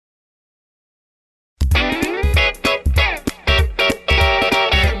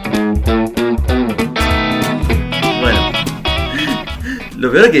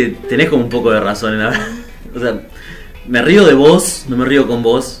Lo peor es que tenés como un poco de razón en la... O sea, me río de vos, no me río con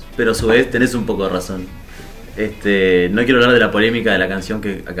vos, pero a su vez tenés un poco de razón. No quiero hablar de la polémica de la canción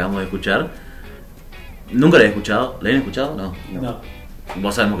que acabamos de escuchar. Nunca la he escuchado. ¿La habían escuchado? No.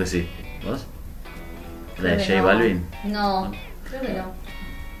 Vos sabemos que sí. ¿Vos? ¿La de J Balvin? No, creo que no.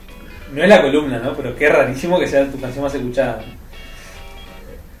 No es la columna, ¿no? Pero qué rarísimo que sea tu canción más escuchada.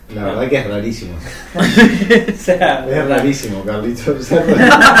 La verdad que es rarísimo. O sea, es rarísimo, Carlitos.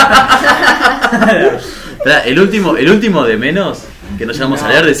 El último de menos que nos llamamos a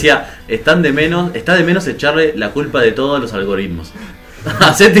leer decía: está de menos echarle la culpa de todo a los algoritmos.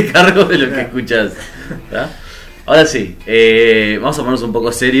 Hacete cargo de lo que escuchás. Ahora sí, vamos a ponernos un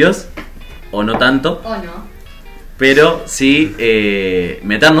poco serios, o no tanto, o no, pero sí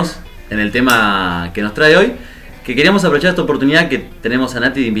meternos en el tema que nos trae hoy, que queríamos aprovechar esta oportunidad que tenemos a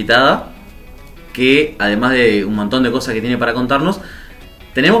Nati de invitada, que además de un montón de cosas que tiene para contarnos,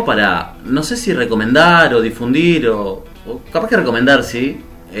 tenemos para, no sé si recomendar o difundir, o capaz que recomendar, sí,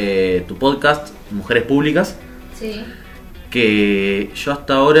 tu podcast Mujeres Públicas. Sí. Que yo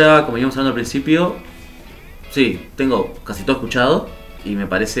hasta ahora, como íbamos hablando al principio, sí, tengo casi todo escuchado y me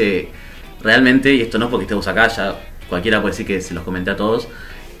parece realmente, y esto no es porque estemos acá, ya cualquiera puede decir que se los comenté a todos,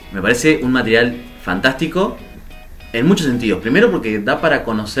 me parece un material fantástico en muchos sentidos. Primero porque da para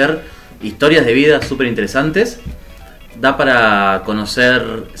conocer historias de vida súper interesantes, da para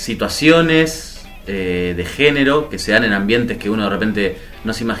conocer situaciones de género que se dan en ambientes que uno de repente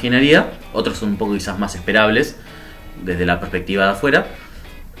no se imaginaría, otros son un poco quizás más esperables desde la perspectiva de afuera,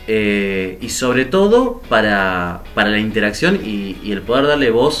 y sobre todo para la interacción y el poder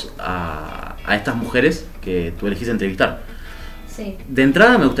darle voz a estas mujeres que tú elegís entrevistar. Sí. De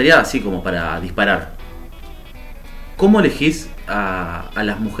entrada me gustaría, así como para disparar, ¿cómo elegís a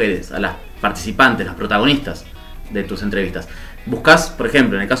las mujeres, a las participantes, las protagonistas de tus entrevistas? ¿Buscás, por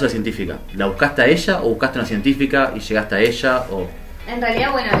ejemplo, en el caso de científica, la buscaste a ella o buscaste a una científica y llegaste a ella? O... En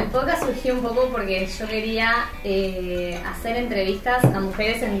realidad, bueno, el podcast surgió un poco porque yo quería hacer entrevistas a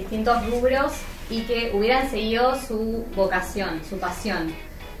mujeres en distintos rubros y que hubieran seguido su vocación, su pasión.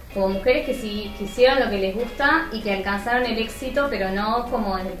 Como mujeres que sí hicieron lo que les gusta y que alcanzaron el éxito, pero no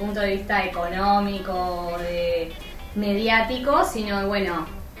como desde el punto de vista económico, mediático, sino bueno,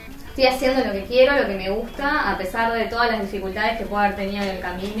 estoy haciendo lo que quiero, lo que me gusta, a pesar de todas las dificultades que puedo haber tenido en el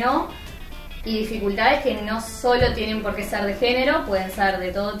camino. Y dificultades que no solo tienen por qué ser de género, pueden ser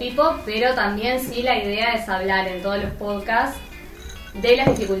de todo tipo, pero también sí la idea es hablar en todos los podcasts de las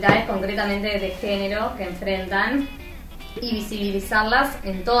dificultades concretamente de género que enfrentan y visibilizarlas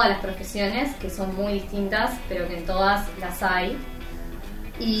en todas las profesiones, que son muy distintas, pero que en todas las hay.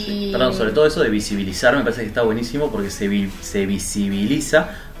 Y... Perdón, sobre todo eso de visibilizar me parece que está buenísimo porque se visibiliza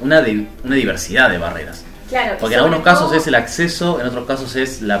una diversidad de barreras. Claro, porque en algunos casos es el acceso, en otros casos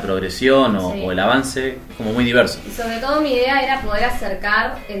es la progresión o el avance, como muy diverso. Y sobre todo mi idea era poder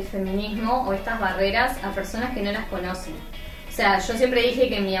acercar el feminismo o estas barreras a personas que no las conocen. O sea, yo siempre dije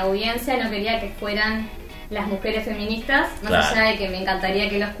que mi audiencia no quería que fueran las mujeres feministas, más allá de que me encantaría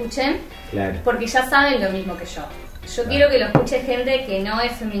que lo escuchen, porque ya saben lo mismo que yo. Yo quiero que lo escuche gente que no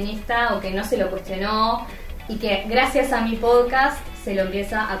es feminista o que no se lo cuestionó y que gracias a mi podcast se lo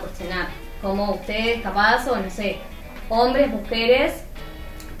empieza a cuestionar. Como ustedes capaz, o no sé, hombres, mujeres,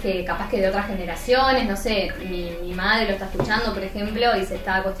 que capaz que de otras generaciones, no sé, mi madre lo está escuchando, por ejemplo, y se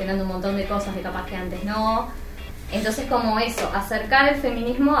está cuestionando un montón de cosas que capaz que antes no. Entonces como eso, acercar el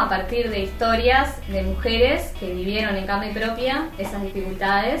feminismo a partir de historias de mujeres que vivieron en carne propia esas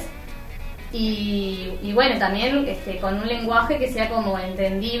dificultades y bueno, también con un lenguaje que sea como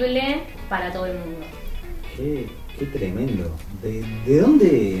entendible para todo el mundo. Qué tremendo.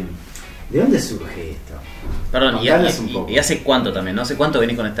 ¿De dónde surge esto? Perdón, ¿y hace cuánto también? ¿No? ¿Hace cuánto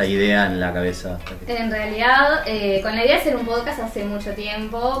venís con esta idea en la cabeza? En realidad, con la idea de hacer un podcast hace mucho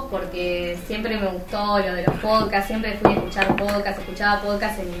tiempo, porque siempre me gustó lo de los podcasts, siempre fui a escuchar podcasts, escuchaba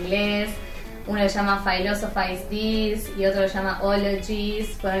podcasts en inglés. Uno lo llama Philosophize This y otro lo llama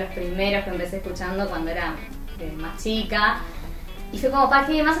Ologies. Fueron los primeros que empecé escuchando cuando era más chica. Y fue como, ¿para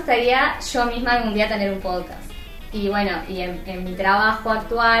qué más estaría yo misma algún día tener un podcast? Y bueno, y en mi trabajo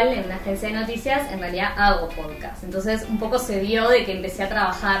actual, en una agencia de noticias, en realidad hago podcast. Entonces un poco se dio de que empecé a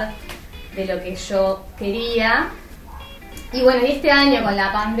trabajar de lo que yo quería. Y bueno, y este año con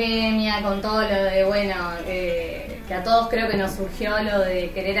la pandemia, con todo lo de, bueno, que a todos creo que nos surgió lo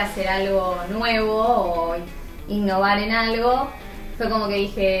de querer hacer algo nuevo o innovar en algo, fue como que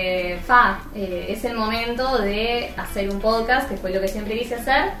dije, es el momento de hacer un podcast, que fue lo que siempre quise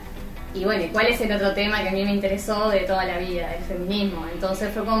hacer. Y bueno, ¿cuál es el otro tema que a mí me interesó de toda la vida? El feminismo.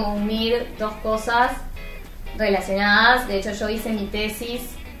 Entonces fue como unir dos cosas relacionadas. De hecho, yo hice mi tesis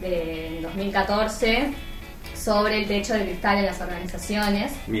en 2014 sobre el techo de cristal en las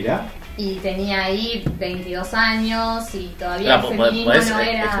organizaciones. Mira. Y tenía ahí 22 años y todavía el feminismo ¿podés no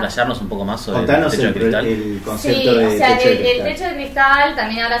era... explayarnos un poco más sobre Contanos el techo de cristal? el concepto Sí, de o sea, techo de el cristal. techo de cristal,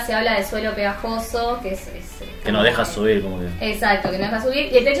 también ahora se habla de suelo pegajoso, que es Que no deja subir, como que... Exacto, que no deja subir.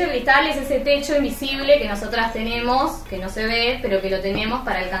 Y el techo de cristal es ese techo invisible que nosotras tenemos, que no se ve, pero que lo tenemos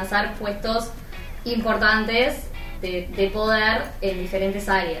para alcanzar puestos importantes de poder en diferentes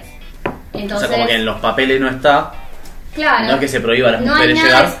áreas. Entonces, o sea, como que en los papeles no está. claro, No es que se prohíba a las no mujeres hay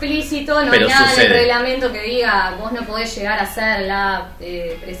nada llegar, explícito, no pero hay nada sucede. en el reglamento que diga vos no podés llegar a ser la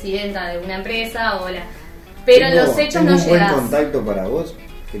presidenta de una empresa o la... Pero en los hechos no un buen llegás. contacto para vos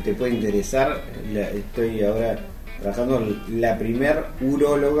que te puede interesar. Estoy ahora trabajando la primer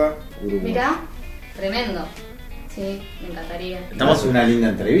uróloga uruguaya. Mirá, tremendo. Sí, me encantaría. Estamos en una linda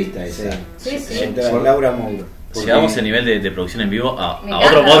entrevista esa. Sí, sí. Doctora Laura Mouro. Llegamos el nivel de producción en vivo a Me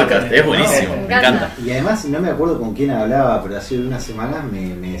otro encanta. podcast. Es buenísimo, Me me encanta. Y además, no me acuerdo con quién hablaba, pero hace unas semanas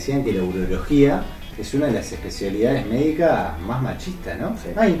me decían que la urología es una de las especialidades médicas más machistas, ¿no? Sí.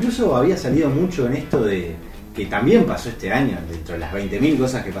 Incluso había salido mucho en esto de que también pasó este año, dentro de las 20.000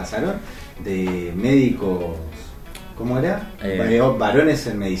 cosas que pasaron, de médicos, ¿cómo era? Varones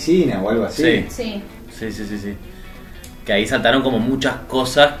en medicina o algo así. Sí. Sí. Sí. Que ahí saltaron como muchas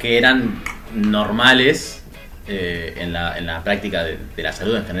cosas que eran normales en la práctica de la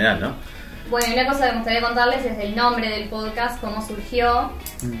salud en general, ¿no? Bueno, y una cosa que me gustaría contarles es el nombre del podcast, cómo surgió.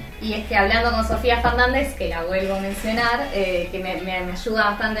 Y es que hablando con Sofía Fernández, que la vuelvo a mencionar, que me ayuda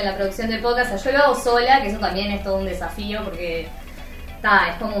bastante en la producción del podcast. O sea, yo lo hago sola, que eso también es todo un desafío porque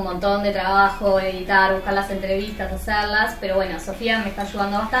es como un montón de trabajo, editar, buscar las entrevistas, hacerlas. Pero bueno, Sofía me está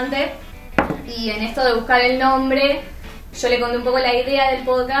ayudando bastante. Y en esto de buscar el nombre, yo le conté un poco la idea del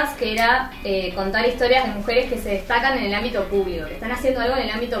podcast, que era contar historias de mujeres que se destacan en el ámbito público, que están haciendo algo en el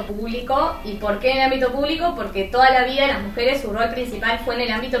ámbito público. ¿Y por qué en el ámbito público? Porque toda la vida las mujeres, su rol principal fue en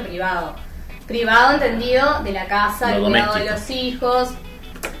el ámbito privado. Privado entendido de la casa, el cuidado de los hijos.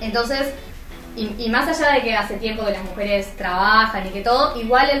 Entonces, y más allá de que hace tiempo que las mujeres trabajan y que todo,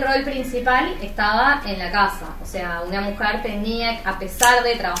 igual el rol principal estaba en la casa. O sea, una mujer tenía, a pesar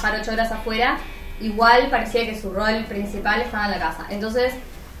de trabajar 8 horas afuera, igual parecía que su rol principal estaba en la casa. Entonces,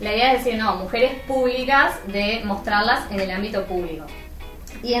 la idea es decir, no, mujeres públicas, de mostrarlas en el ámbito público.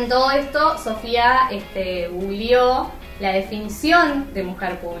 Y en todo esto, Sofía googleó la definición de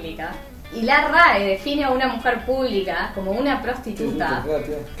mujer pública. Y la RAE define a una mujer pública como una prostituta.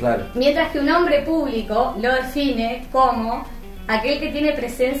 Claro. Mientras que un hombre público lo define como aquel que tiene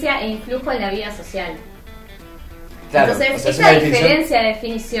presencia e influjo en la vida social. Claro, Entonces, o sea, es esta una definición- diferencia de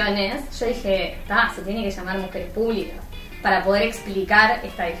definiciones, yo dije, se tiene que llamar mujeres públicas para poder explicar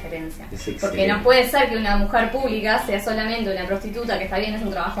esta diferencia. Es excelente. Porque no puede ser que una mujer pública sea solamente una prostituta, que está bien, es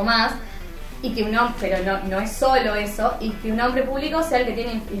un trabajo más, y que pero no es solo eso, y que un hombre público sea el que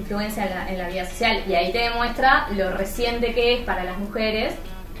tiene influencia en la vida social. Y ahí te demuestra lo reciente que es para las mujeres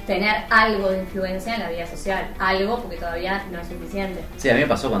tener algo de influencia en la vida social. Algo, porque todavía no es suficiente. Sí, a mí me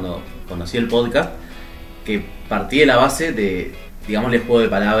pasó cuando conocí el podcast que partí de la base de, digámosle, juego de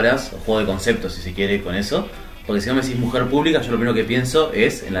palabras o juego de conceptos, si se quiere, con eso. Porque si no me decís mujer pública, yo lo primero que pienso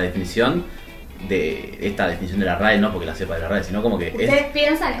es en la definición de esta definición de la RAE, no porque la sepa de la RAE, sino como que ¿Ustedes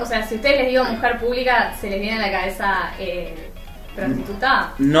piensan, o sea, si ustedes les digo mujer pública, se les viene a la cabeza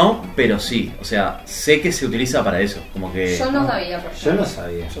prostituta? No, pero sí, o sea, sé que se utiliza para eso, como que... Yo no sabía, por Yo no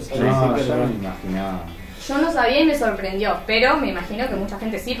sabía. Yo sabía, No, sí, pero yo no no. me imaginaba. Yo no sabía y me sorprendió, pero me imagino que mucha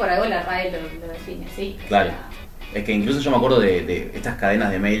gente sí, por algo la RAE lo define, sí. Claro. O sea, Es que incluso yo me acuerdo de estas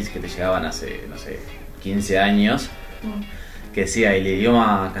cadenas de mails que te llegaban hace, no sé, 15 años, que decía el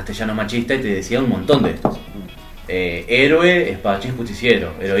idioma castellano machista y te decía un montón de estos. Héroe, espadachín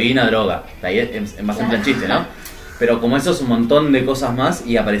justiciero, heroína, droga. Ahí es bastante el chiste, ¿no? Pero como eso es un montón de cosas más,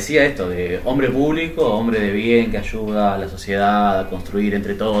 y aparecía esto de hombre público, hombre de bien que ayuda a la sociedad a construir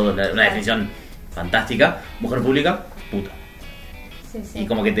entre todos, una definición fantástica. Mujer pública, puta. sí, sí. Y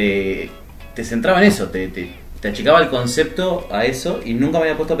como que te centraba en eso, te achicaba el concepto a eso, y nunca me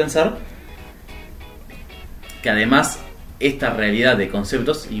había puesto a pensar que además esta realidad de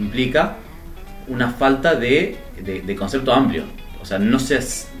conceptos implica una falta de concepto amplio. O sea, no sé,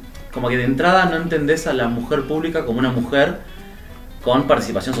 como que de entrada no entendés a la mujer pública como una mujer con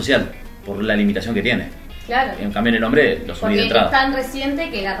participación social, por la limitación que tiene. Claro. En cambio en el hombre lo subí de Porque es entrada. tan reciente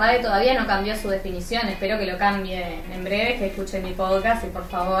que la RAE todavía no cambió su definición. Espero que lo cambie en breve, que escuchen mi podcast y por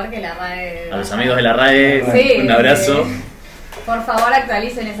favor que la RAE... A los amigos de la RAE, Sí, un abrazo. Por favor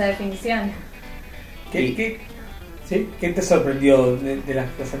actualicen esa definición. ¿Qué te sorprendió de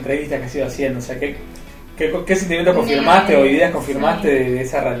las entrevistas que has ido haciendo? O sea, ¿Qué sentimientos confirmaste o ideas confirmaste de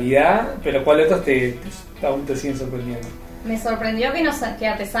esa realidad? Pero ¿cuáles otros aún te siguen sorprendiendo? Me sorprendió que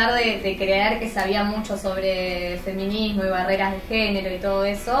a pesar de creer que sabía mucho sobre feminismo y barreras de género y todo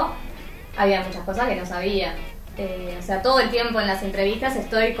eso, había muchas cosas que no sabía. O sea, todo el tiempo en las entrevistas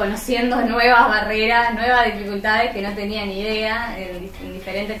estoy conociendo nuevas barreras, nuevas dificultades que no tenía ni idea en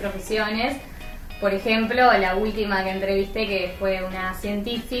diferentes profesiones. Por ejemplo, la última que entrevisté, que fue una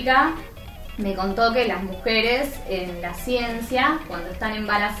científica, me contó que las mujeres en la ciencia, cuando están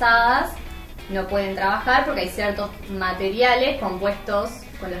embarazadas, no pueden trabajar porque hay ciertos materiales compuestos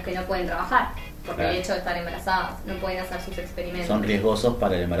con los que no pueden trabajar, porque el hecho de estar embarazadas, no pueden hacer sus experimentos. Son riesgosos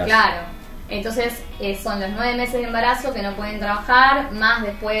para el embarazo. Claro. Entonces son los 9 meses de embarazo que no pueden trabajar, más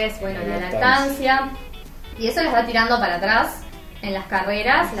después, la lactancia, y eso las va tirando para atrás en las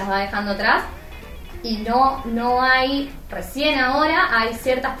carreras, las va dejando atrás, y no hay, recién ahora hay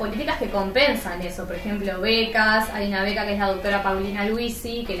ciertas políticas que compensan eso. Por ejemplo, becas, hay una beca que es la doctora Paulina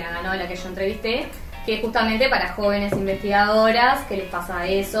Luisi, que la ganó, la que yo entrevisté, que es justamente para jóvenes investigadoras que les pasa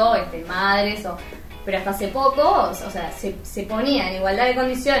eso, madres pero hasta hace poco, o sea, se ponía en igualdad de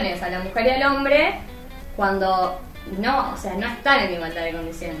condiciones a la mujer y al hombre cuando no están en igualdad de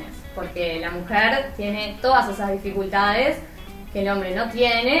condiciones, porque la mujer tiene todas esas dificultades que el hombre no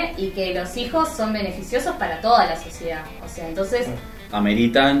tiene y que los hijos son beneficiosos para toda la sociedad. O sea, entonces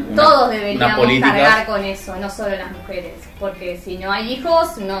ameritan todos deberíamos políticas. cargar con eso, no solo las mujeres, porque si no hay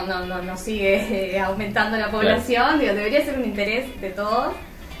hijos no sigue aumentando la población. Claro. Digo, debería ser un interés de todos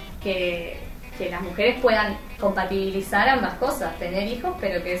que las mujeres puedan compatibilizar ambas cosas, tener hijos,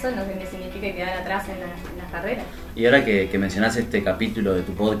 pero que eso no signifique quedar atrás en las carreras. Y ahora que mencionás este capítulo de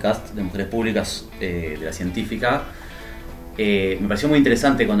tu podcast de Mujeres Públicas, de la científica, me pareció muy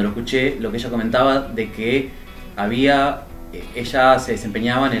interesante cuando lo escuché, lo que ella comentaba de que ella se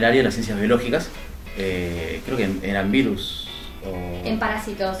desempeñaba en el área de las ciencias biológicas, creo que eran virus o... En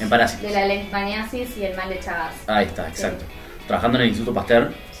parásitos. De la leishmaniasis y el mal de Chagas. Ahí está, exacto. Sí. Trabajando en el Instituto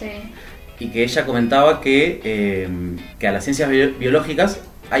Pasteur. Sí. Y que ella comentaba que a las ciencias biológicas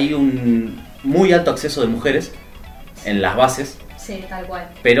hay un muy alto acceso de mujeres en las bases. Sí, tal cual.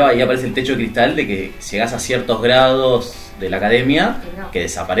 Pero ahí aparece el techo de cristal de que llegás a ciertos grados de la academia que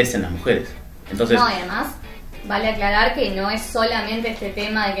desaparecen las mujeres. Entonces, y además vale aclarar que no es solamente este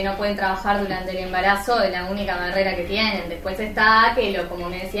tema de que no pueden trabajar durante el embarazo de la única barrera que tienen. Después está que, como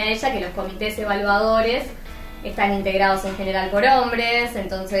me decía ella, que los comités evaluadores están integrados en general por hombres,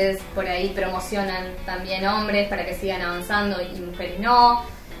 entonces por ahí promocionan también hombres para que sigan avanzando y mujeres no.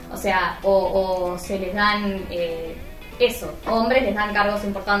 O sea, o se les dan hombres les dan cargos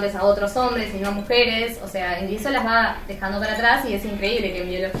importantes a otros hombres y no a mujeres. O sea, y eso las va dejando para atrás, y es increíble que en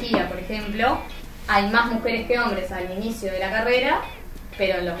biología, por ejemplo, hay más mujeres que hombres al inicio de la carrera,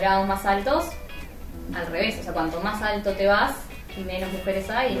 pero en los grados más altos al revés. O sea, cuanto más alto te vas, menos mujeres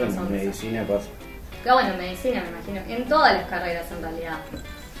hay y más hombres. En medicina pasa. Claro, en medicina me imagino, en todas las carreras en realidad.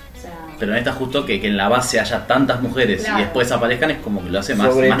 O sea, pero en esta justo que en la base haya tantas mujeres, claro, y después aparezcan, es como que lo hace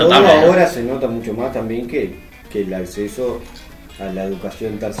más, sobre más todo notable. Ahora se nota mucho más también que el acceso a la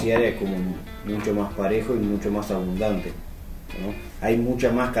educación terciaria es como mucho más parejo y mucho más abundante, ¿no? Hay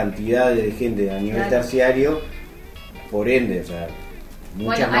mucha más cantidad de gente a nivel terciario, por ende, o sea,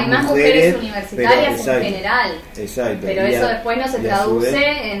 muchas hay más mujeres universitarias en general. Exacto. Pero eso después no se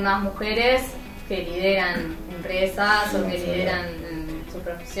traduce en más mujeres que lideran empresas o que lideran sus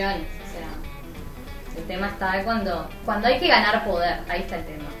profesiones. O sea, el tema está cuando hay que ganar poder, ahí está el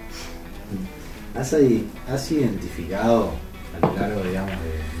tema. ¿Has identificado a lo largo, digamos,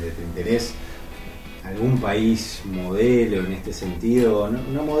 de tu interés algún país modelo en este sentido?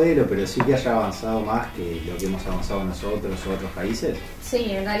 No modelo, pero sí que haya avanzado más que lo que hemos avanzado nosotros o otros países.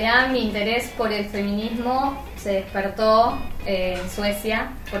 Sí, en realidad mi interés por el feminismo se despertó en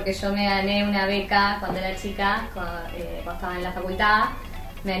Suecia, porque yo me gané una beca cuando era chica, cuando estaba en la facultad.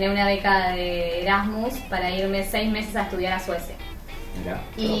 Me gané una beca de Erasmus para irme 6 meses a estudiar a Suecia. Mirá.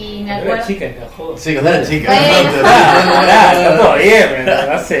 Y me acuerdo... chica, te jodo. Sí, cuando era chica. Está todo bien,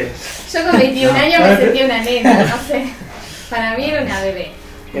 pero no sé. Yo con 21 años me sentí una nena, no sé. Para mí era una bebé.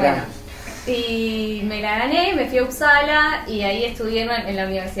 Bueno, y me la gané, me fui a Uppsala y ahí estudié en la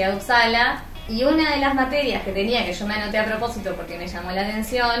Universidad de Uppsala. Y una de las materias que tenía, que yo me anoté a propósito porque me llamó la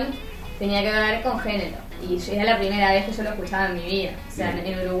atención, tenía que ver con género. Y era la primera vez que yo lo escuchaba en mi vida. O sea,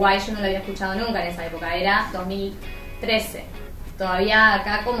 en Uruguay yo no lo había escuchado nunca en esa época, era 2013. Todavía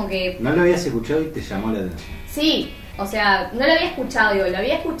acá como que... ¿No lo habías escuchado y te llamó la atención? Sí, o sea, no lo había escuchado, lo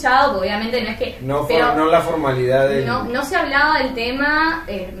había escuchado, porque obviamente no es que... No la formalidad del... No se hablaba del tema,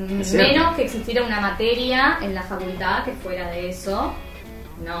 menos que existiera una materia en la facultad que fuera de eso.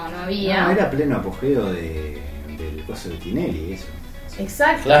 no había. No, era pleno apogeo del coso de Tinelli, eso.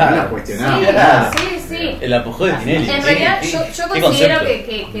 Exacto. Claro. No la cuestionaba. Sí, Claro. sí. El apogeo de Tinelli. En Sí, realidad sí. yo ¿Qué considero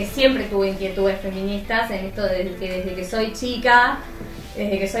concepto? que siempre tuve inquietudes feministas en esto desde que soy chica,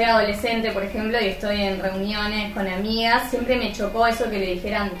 desde que soy adolescente, por ejemplo, y estoy en reuniones con amigas, siempre me chocó eso que le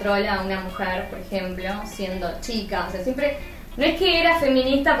dijeran trola a una mujer, por ejemplo, siendo chica. O sea, siempre, no es que era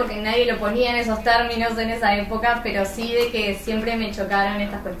feminista porque nadie lo ponía en esos términos en esa época, pero sí de que siempre me chocaron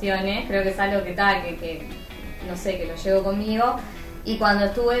estas cuestiones. Creo que es algo que no sé, que lo llevo conmigo. Y cuando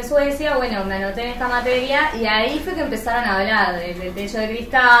estuve en Suecia, bueno, me anoté en esta materia y ahí fue que empezaron a hablar del techo de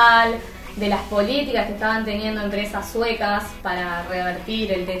cristal, de las políticas que estaban teniendo empresas suecas para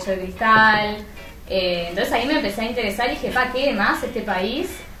revertir el techo de cristal. Entonces ahí me empecé a interesar y dije, ¿qué más este país?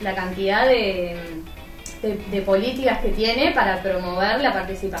 La cantidad de políticas que tiene para promover la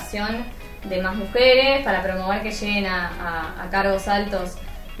participación de más mujeres, para promover que lleguen a cargos altos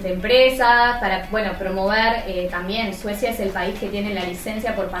de empresas, para promover también. Suecia es el país que tiene la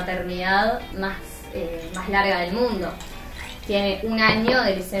licencia por paternidad más larga del mundo. Tiene 1 año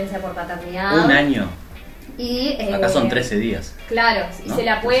de licencia por paternidad. 1 año. Y, Acá son 13 días. Claro, y ¿No? se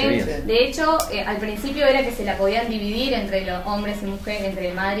la pueden. 13 días. De hecho, al principio era que se la podían dividir entre los hombres y mujeres,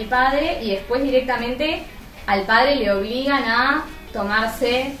 entre madre y padre, y después directamente al padre le obligan a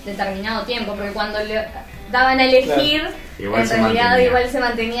tomarse determinado tiempo, porque cuando le daban a elegir, Igual en se realidad mantenía. igual se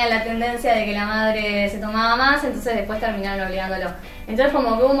mantenía la tendencia de que la madre se tomaba más, entonces después terminaron obligándolo. Entonces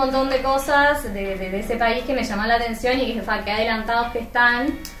como que hubo un montón de cosas de ese país que me llamaron la atención y que dije, qué adelantados que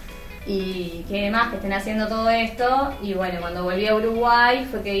están y que demás que estén haciendo todo esto. Y bueno, cuando volví a Uruguay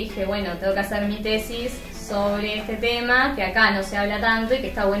fue que dije, bueno, tengo que hacer mi tesis sobre este tema, que acá no se habla tanto y que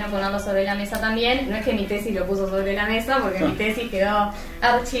está bueno ponerlo sobre la mesa también. No es que mi tesis lo puso sobre la mesa, porque mi tesis quedó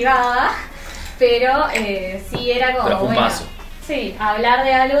archivada, pero sí era como, Pero fue un paso. Sí, hablar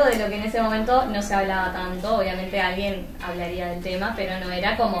de algo de lo que en ese momento no se hablaba tanto. Obviamente alguien hablaría del tema, pero no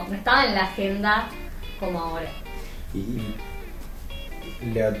estaba en la agenda como ahora. Y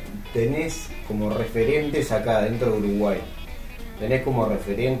 ¿Tenés como referentes acá dentro de Uruguay? ¿Tenés como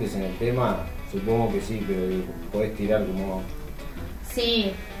referentes en el tema? Supongo que sí, pero podés tirar como...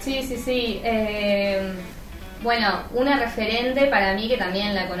 Sí. Bueno, una referente para mí que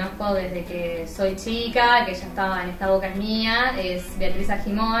también la conozco desde que soy chica, que ya estaba en Esta Boca es Mía, es Beatriz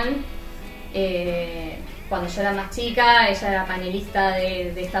Agimón. Cuando yo era más chica, ella era panelista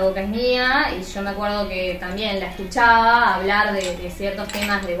de Esta Boca es Mía, y yo me acuerdo que también la escuchaba hablar de ciertos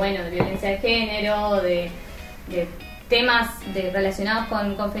temas de violencia de género, de temas relacionados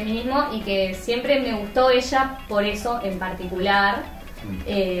con feminismo, y que siempre me gustó ella por eso en particular.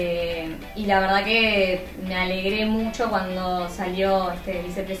 Y la verdad que me alegré mucho cuando salió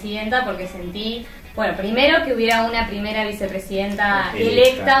vicepresidenta, porque sentí, primero que hubiera una primera vicepresidenta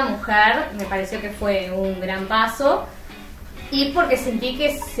electa mujer, me pareció que fue un gran paso, y porque sentí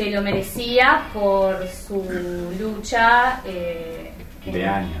que se lo merecía por su lucha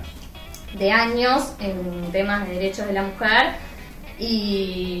de años en temas de derechos de la mujer.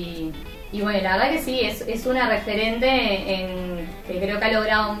 Y bueno, la verdad que sí, es una referente que creo que ha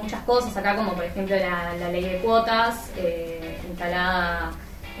logrado muchas cosas acá, como por ejemplo la ley de cuotas instalada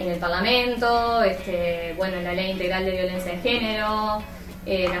en el Parlamento, la ley integral de violencia de género,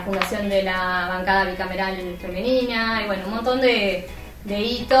 la fundación de la bancada bicameral femenina, y un montón de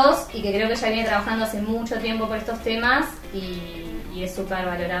hitos, y que creo que ella viene trabajando hace mucho tiempo por estos temas, y es súper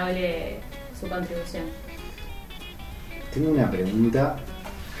valorable su contribución. tengo una pregunta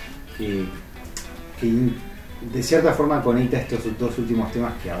que de cierta forma conecta estos 2 últimos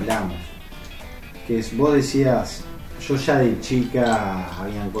temas que hablamos, que es, vos decías, yo ya de chica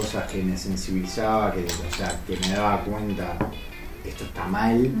habían cosas que me sensibilizaba, que me daba cuenta, esto está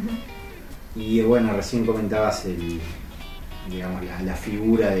mal. Y recién comentabas la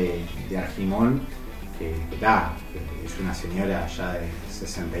figura de Argimón, que es una señora ya de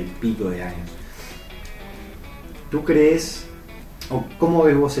 60 y pico de años. ¿Tú crees, o cómo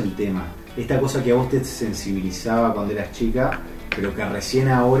ves vos el tema? Esta cosa que a vos te sensibilizaba cuando eras chica, pero que recién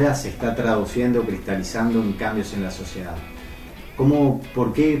ahora se está traduciendo, cristalizando en cambios en la sociedad.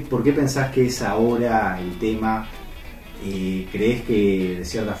 ¿Por qué pensás que es ahora el tema? ¿Crees que de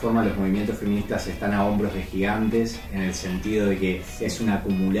cierta forma los movimientos feministas están a hombros de gigantes, en el sentido de que es un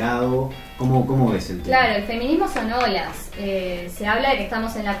acumulado? ¿Cómo ves el tema? Claro, el feminismo son olas. Se habla de que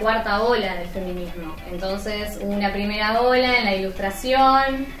estamos en la 4ª ola del feminismo. Entonces, una primera ola en la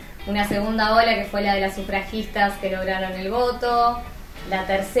Ilustración, una segunda ola que fue la de las sufragistas que lograron el voto, la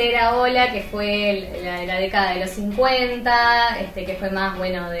tercera ola que fue la década de los 50, que fue más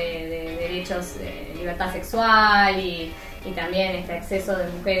de derechos, libertad sexual y y también este acceso de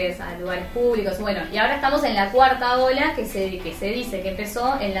mujeres a lugares públicos. Bueno, y ahora estamos en la cuarta ola que se dice que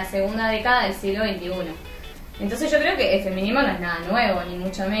empezó en la segunda década del siglo XXI. Entonces yo creo que el feminismo no es nada nuevo, ni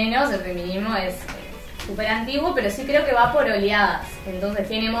mucho menos. El feminismo es súper antiguo, pero sí creo que va por oleadas. Entonces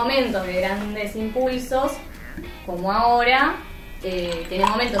tiene momentos de grandes impulsos, como ahora. Tiene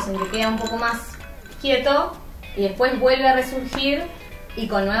momentos en que queda un poco más quieto y después vuelve a resurgir y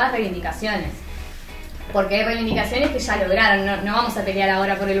con nuevas reivindicaciones. Porque hay reivindicaciones que ya lograron, no vamos a pelear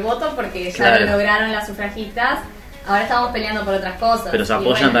ahora por el voto porque ya lo lograron las sufragistas, ahora estamos peleando por otras cosas. Pero se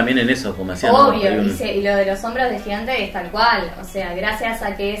apoyan también en eso, como decían. Obvio, y lo de los hombros de gigante es tal cual, o sea, gracias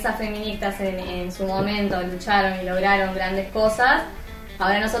a que esas feministas en su momento lucharon y lograron grandes cosas,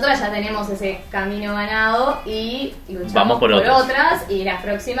 ahora nosotras ya tenemos ese camino ganado y luchamos por otras, y las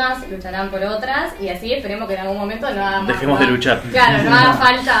próximas lucharán por otras, y así esperemos que en algún momento no haga dejemos de luchar. Claro, no haga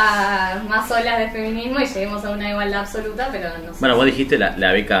falta más olas de feminismo y lleguemos a una igualdad absoluta, pero no sé. Bueno, vos dijiste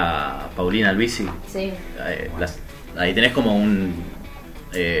la beca Paulina Albisi. Sí. Ahí tenés como un...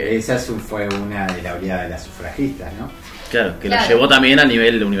 Esa fue una de la oleada de las sufragistas, ¿no? Claro, que la llevó también a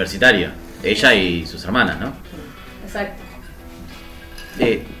nivel universitario, ella y sus hermanas, ¿no? Exacto.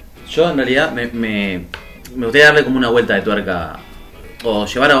 Yo en realidad me gustaría darle como una vuelta de tuerca o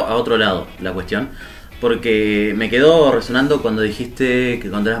llevar a otro lado la cuestión, porque me quedó resonando cuando dijiste que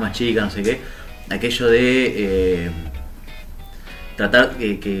cuando eras más chica, no sé qué, aquello de tratar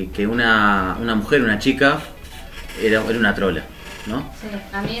que una mujer, una chica era una trola, ¿no? Sí,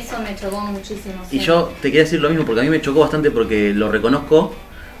 a mí eso me chocó muchísimo. Y yo te quería decir lo mismo, porque a mí me chocó bastante, porque lo reconozco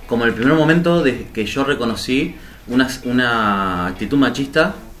como el primer momento de que yo reconocí una actitud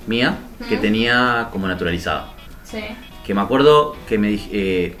machista mía que tenía como naturalizada. Sí. Que me acuerdo que me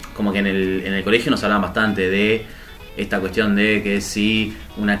dije, como que en el colegio nos hablaban bastante de esta cuestión de que si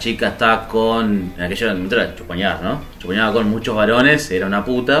una chica está con, en aquella momento era chupoñar, ¿no? Chupoñaba con muchos varones, era una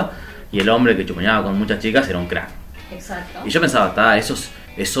puta, y el hombre que chupoñaba con muchas chicas era un crack. Exacto. Y yo pensaba, eso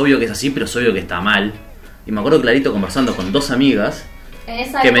es obvio que es así, pero es obvio que está mal. Y me acuerdo clarito conversando con dos amigas. En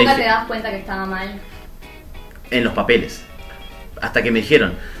esa época te das cuenta que estaba mal. En los papeles. Hasta que me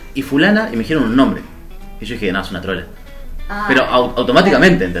dijeron, y fulana, y me dijeron un nombre. Y yo dije, no, es una trola. Pero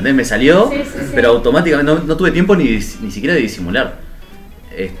automáticamente, ¿entendés? Me salió, sí. Pero automáticamente, no tuve tiempo ni siquiera de disimular.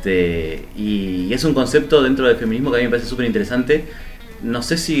 Y es un concepto dentro del feminismo que a mí me parece súper interesante. No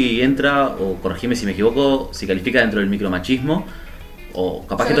sé si entra, o corregime si me equivoco, si califica dentro del micromachismo, o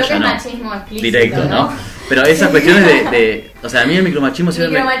capaz que esto ya no. Machismo explícito, directo, ¿no? Pero esas cuestiones de o sea, a mí el micromachismo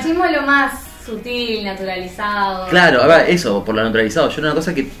siempre micromachismo es lo más sutil, naturalizado. Claro, ahora eso, por lo naturalizado. Yo era una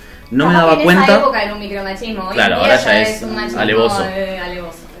cosa que no me daba cuenta. En esa época era un micromachismo. Hoy claro, en día ahora ya es un machismo alevoso.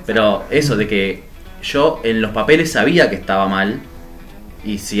 Alevoso. Pero eso de que yo en los papeles sabía que estaba mal,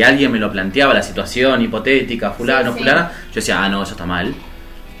 y si alguien me lo planteaba, la situación hipotética, fulano, fulana, yo decía, no, eso está mal.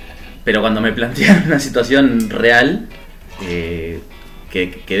 Pero cuando me plantearon una situación real, que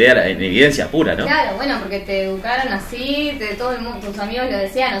quedé en evidencia pura, ¿no? Claro, bueno, porque te educaron así, todo el mundo, tus amigos lo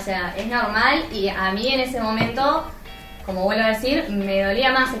decían, o sea, es normal, y a mí en ese momento, como vuelvo a decir, me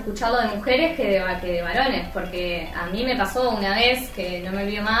dolía más escucharlo de mujeres que de varones, porque a mí me pasó una vez, que no me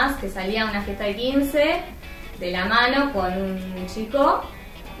olvido más, que salía a una fiesta de 15 de la mano con un chico,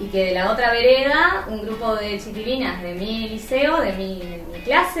 y que de la otra vereda un grupo de chiquilinas de mi liceo, de mi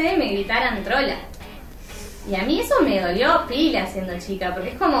clase, me gritaran trola. Y a mí eso me dolió pila siendo chica, porque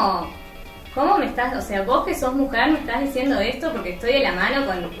es como, ¿cómo me estás, o sea, vos que sos mujer me estás diciendo esto porque estoy de la mano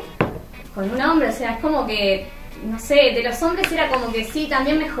con un hombre? O sea, es como que, no sé, de los hombres era como que sí,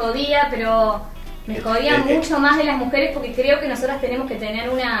 también me jodía, pero me jodía mucho más de las mujeres, porque creo que nosotras tenemos que tener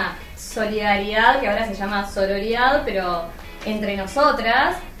una solidaridad, que ahora se llama sororidad, pero entre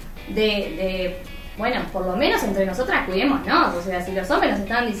nosotras, bueno, por lo menos entre nosotras cuidémonos. O sea, si los hombres nos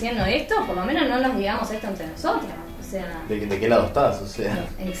están diciendo esto, por lo menos no nos digamos esto entre nosotras. O sea, ¿De qué lado estás? O sea,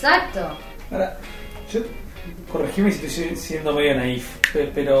 exacto. Ahora, yo, corregime si estoy siendo medio naif,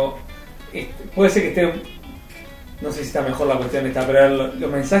 pero puede ser que esté, no sé si está mejor la cuestión esta, pero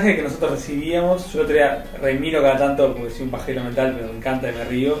los mensajes que nosotros recibíamos, yo remiro cada tanto porque soy un pajero mental, pero me encanta y me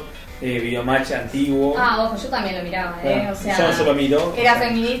río. Videomatch antiguo. Ojo, yo también lo miraba, o sea, yo no solo miro. Era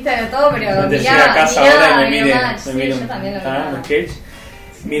feminista de todo, pero me miraba a casa ahora y me miro. Sí, yo también lo miraba. Sketch.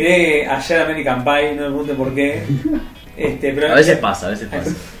 Miré ayer American Pie, no me pregunten por qué. Pero a veces pasa.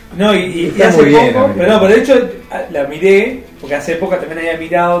 No, y hace poco, pero de hecho la miré, porque hace poco también había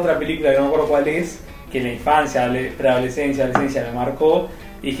mirado otra película que no me acuerdo cuál es, que en la infancia, preadolescencia, adolescencia me marcó,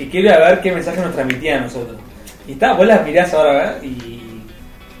 y dije, quiero ver qué mensaje nos transmitía a nosotros. Y vos las mirás ahora, ¿verdad? Y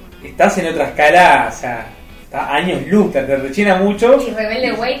estás en otra escala, o sea, está años luz, te rechina mucho. Y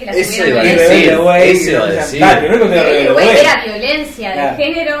Rebelde Way, que la Eso subieron iba a bien. decir, Way, eso iba a decir. Claro, no es Rebelde Way Way. era violencia Claro. de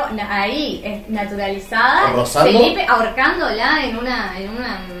género ahí, es naturalizada. Rozando. Felipe ahorcándola en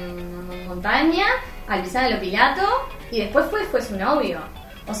una montaña, al Luciano Pilato, y después fue su novio.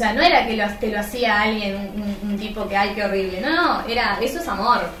 O sea, no era que lo hacía alguien, un tipo que, ay, qué horrible. No, era, eso es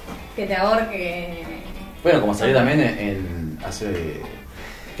amor, que te ahorque. Bueno, como salió también hace...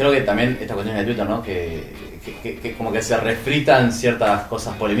 Creo que también esta cuestión de Twitter, ¿no? Que como que se refritan ciertas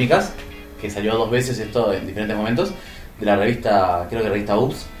cosas polémicas, que salió 2 veces esto en diferentes momentos, de la revista, creo que revista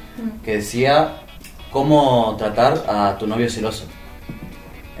Ups, que decía cómo tratar a tu novio celoso.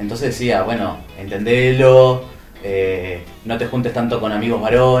 Entonces decía, bueno, entendelo, no te juntes tanto con amigos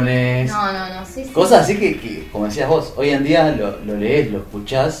varones. No, sí. Cosas así que, como decías vos, hoy en día lo lees, lo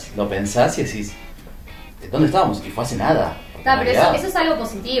escuchás, lo pensás y decís, ¿dónde estábamos? Y fue hace nada. No, pero eso es algo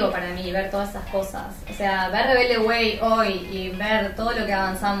positivo para mí, ver todas esas cosas. O sea, ver Rebelde Way hoy y ver todo lo que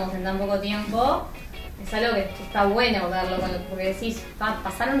avanzamos en tan poco tiempo es algo que está bueno verlo, porque decís,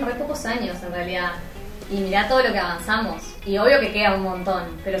 pasaron re pocos años en realidad. Y mirá todo lo que avanzamos. Y obvio que queda un montón,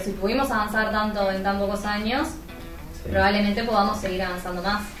 pero si pudimos avanzar tanto en tan pocos años, Sí. probablemente podamos seguir avanzando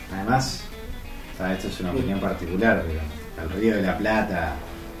más. Además, o sea, esto es una opinión particular, pero el Río de la Plata,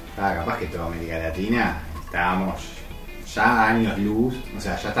 capaz que toda América Latina, estábamos ya años luz, o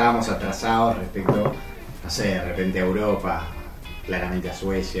sea, ya estábamos atrasados respecto, no sé, de repente a Europa, claramente a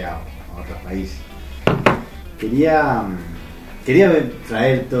Suecia o a otros países. Quería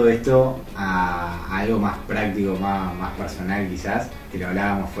traer todo esto a algo más práctico, más personal quizás, que lo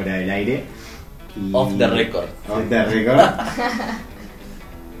hablábamos fuera del aire. Off the record. Off the record.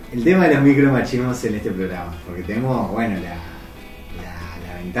 El tema de los micromachismos en este programa, porque tenemos, bueno,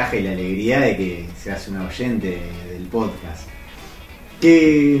 la ventaja y la alegría de que seas un oyente del podcast.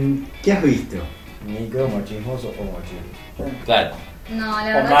 ¿Qué has visto? ¿Micromachismos o machismo? Claro. No, la O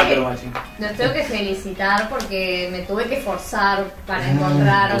verdad macro que machismo. los tengo que felicitar porque me tuve que forzar para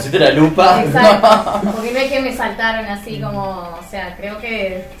encontrar. Pusiste la lupa. Exacto, porque no es que me saltaron así como, o sea, creo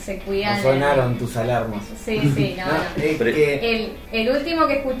que se cuidan. No sonaron tus alarmas. Sí, no. Es que El último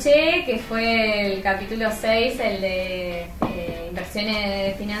que escuché, que fue el capítulo 6, el de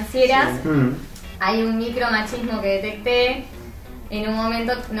inversiones financieras, hay un micromachismo que detecté. En un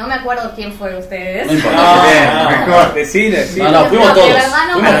momento, no me acuerdo quién fue ustedes. No importa. Mejor, decile. No, fuimos todos. De verdad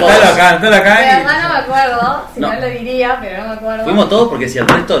no me Fuimos acuerdo. todos. Anotalo acá. De verdad no me acuerdo, si no No. lo diría, pero no me acuerdo. Fuimos todos porque si al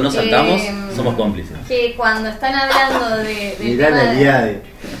resto no saltamos, Eh, somos cómplices. Que cuando están hablando del Mirá tema la liade.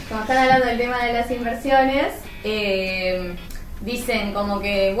 cuando están hablando del tema de las inversiones, dicen como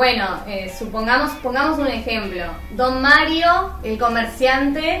que, bueno, pongamos un ejemplo. Don Mario, el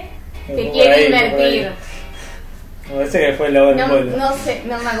comerciante que Por quiere ahí, invertir. Me parece que fue el logo del No, pueblo. no sé,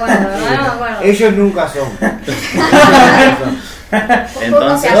 no me acuerdo, ¿verdad? No me acuerdo. ellos nunca son.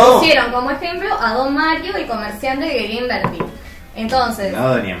 Entonces, o sea, pusieron como ejemplo a Don Mario, el comerciante que quería invertir. Entonces, No,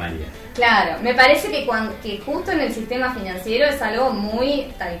 doña María. claro, me parece que justo en el sistema financiero es algo muy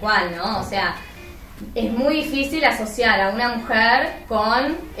tal cual, ¿no? O sea, es muy difícil asociar a una mujer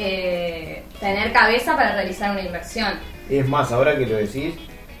con tener cabeza para realizar una inversión. Es más, ahora que lo decís,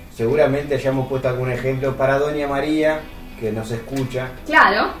 seguramente hayamos puesto algún ejemplo para Doña María, que nos escucha.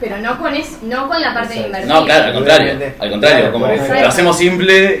 Claro, pero no con la parte de Exacto. invertir. no, claro, al contrario. Claro, Como por eso. lo hacemos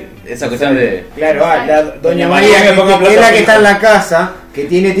simple, esa cuestión de... Claro, Doña Doña María, María, que ponga que es la plaza que está fija. en la casa, que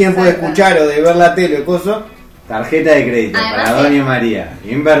tiene tiempo de Exacto. escuchar o de ver la tele o cosas. Tarjeta de crédito Además, para sí. doña María.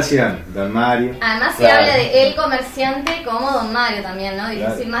 Inversión, don Mario. Además se Claro. habla de el comerciante como Don Mario también, ¿no?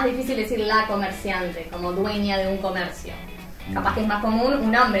 Claro. Más difícil decir la comerciante, como dueña de un comercio. Capaz que es más común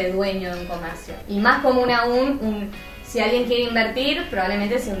un hombre dueño de un comercio. Y más común aún, si alguien quiere invertir,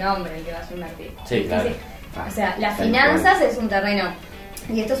 probablemente sea un hombre el que vaya a invertir. Sí, claro. O sea, las Tal finanzas es un terreno.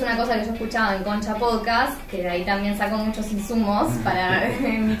 Y esto es una cosa que yo escuchaba en Concha Podcast, que de ahí también saco muchos insumos para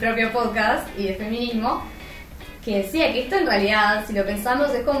mi propio podcast y de feminismo, que decía que esto en realidad, si lo pensamos,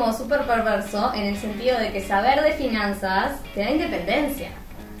 es como súper perverso en el sentido de que saber de finanzas te da independencia.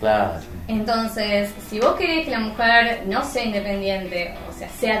 Claro. Entonces, si vos querés que la mujer no sea independiente, o sea,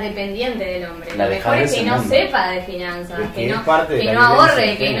 sea dependiente del hombre, La lo dejás mejor de es que ese no mundo. sepa de finanzas, Es que que es no, parte de que la no violencia ahorre,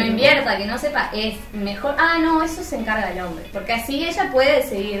 de que no género, invierta, que no sepa, es mejor. Ah, no, eso se encarga el hombre, porque así ella puede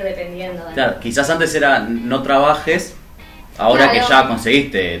seguir dependiendo de él. Claro, quizás antes era no trabajes, ahora Claro. que ya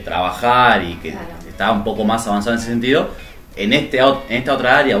conseguiste trabajar y que Claro. está un poco más avanzado en ese sentido, en esta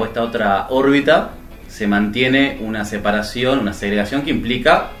otra área o esta otra órbita se mantiene una separación, una segregación que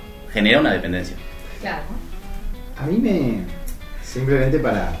implica, genera una dependencia. Claro. A mí simplemente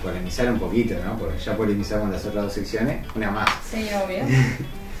para polemizar un poquito, ¿no? Porque ya polemizamos las otras dos secciones, una más. Sí, obvio.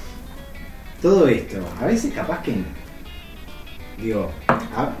 todo esto, a veces capaz que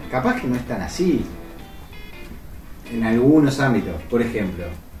no es tan así en algunos ámbitos. Por ejemplo,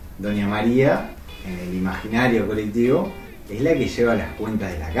 Doña María, en el imaginario colectivo, es la que lleva las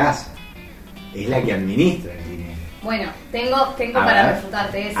cuentas de la casa, es la que administra el dinero. Bueno, tengo para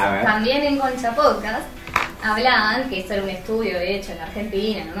refutarte eso. También en Concha Podcast hablaban, que esto era un estudio hecho en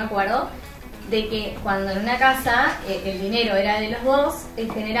Argentina, no me acuerdo, de que cuando en una casa el dinero era de los dos, en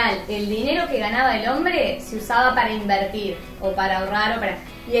general el dinero que ganaba el hombre se usaba para invertir o para ahorrar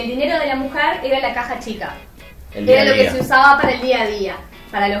y el dinero de la mujer era la caja chica, era lo que se usaba para el día a día,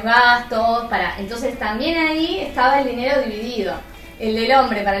 para los gastos, entonces también ahí estaba el dinero dividido, el del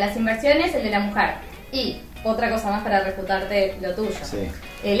hombre para las inversiones, el de la mujer. Y otra cosa más para refutarte lo tuyo. Sí.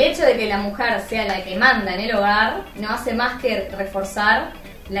 El hecho de que la mujer sea la que manda en el hogar no hace más que reforzar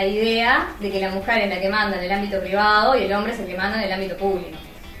la idea de que la mujer es la que manda en el ámbito privado y el hombre es el que manda en el ámbito público.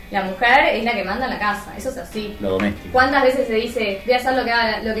 La mujer es la que manda en la casa, eso es así. Lo doméstico. ¿Cuántas veces se dice, voy a hacer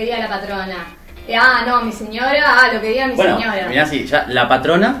lo que diga la patrona? No, mi señora, lo que diga mi señora. Mirá, sí, ya la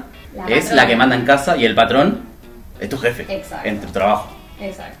patrona es la que manda en casa y el patrón es tu jefe. Exacto. En tu trabajo.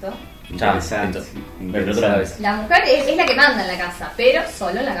 Exacto. La mujer es la que manda en la casa, pero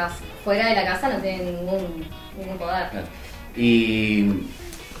solo en la casa. Fuera de la casa no tiene ningún poder. Y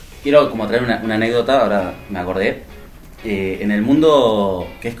quiero como traer una anécdota, ahora me acordé. En el mundo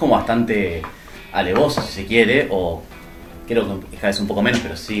que es como bastante alevoso, si se quiere, o creo que cada vez un poco menos,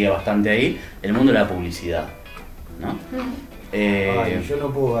 pero sigue bastante ahí, el mundo de la publicidad, ¿no? Yo no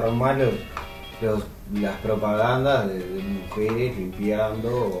puedo armar las propagandas de mujeres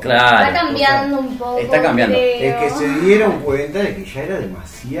limpiando. Claro, está cambiando un poco. Está cambiando. Es que se dieron cuenta de que ya era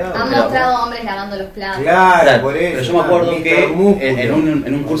demasiado. Han mostrado hombres lavando los platos. Claro, por eso. Pero yo me acuerdo que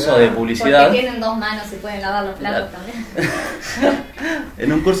en un curso de publicidad. Porque tienen 2 manos y pueden lavar los platos también.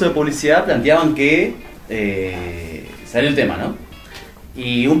 En un curso de publicidad planteaban que salió el tema, ¿no?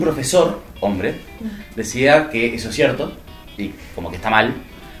 Y un profesor, hombre, decía que eso es cierto y como que está mal.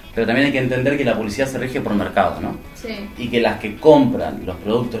 Pero también hay que entender que la publicidad se rige por mercado, ¿no? Sí. Y que las que compran los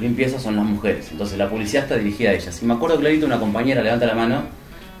productos de limpieza son las mujeres. Entonces la publicidad está dirigida a ellas. Y me acuerdo clarito, una compañera levanta la mano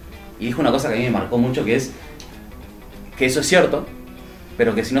y dijo una cosa que a mí me marcó mucho, que es que eso es cierto,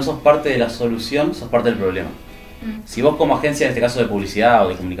 pero que si no sos parte de la solución, sos parte del problema. Si vos como agencia, en este caso de publicidad o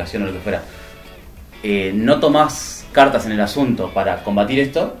de comunicación o lo que fuera, no tomás cartas en el asunto para combatir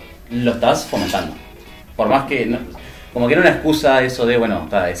esto, lo estás fomentando. Por más que... como que era una excusa eso de,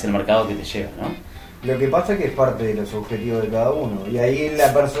 es el mercado que te lleva, ¿no? Lo que pasa es que es parte de los objetivos de cada uno. Y ahí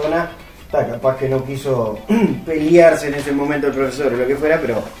la persona, capaz que no quiso pelearse en ese momento el profesor o lo que fuera,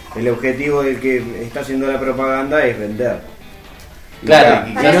 pero el objetivo del que está haciendo la propaganda es vender. Claro,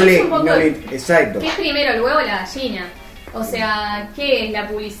 exacto. ¿Qué es primero, el huevo o la gallina? O sea, ¿qué es la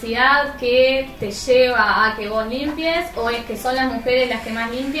publicidad que te lleva a que vos limpies? ¿O es que son las mujeres las que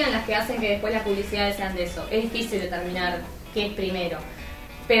más limpian, las que hacen que después las publicidades sean de eso? Es difícil determinar qué es primero.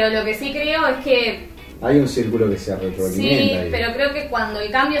 Pero lo que sí creo es que... hay un círculo que se retroalimenta. Sí, pero creo que cuando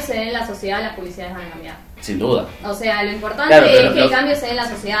el cambio se dé en la sociedad, las publicidades van a cambiar. Sin duda. O sea, lo importante es que el cambio se dé en la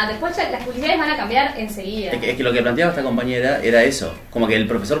sociedad. Después las publicidades van a cambiar enseguida. Es que lo que planteaba esta compañera era eso. Como que el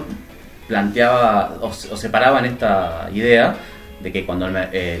profesor planteaba o separaba en esta idea de que cuando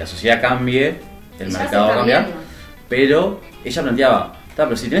la sociedad cambie, el mercado va a cambiar. Pero ella planteaba,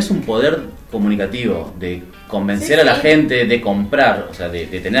 pero si tenés un poder comunicativo de convencer a la gente de comprar, o sea, de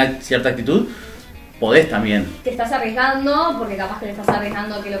tener cierta actitud, podés también. Te estás arriesgando, porque capaz que le estás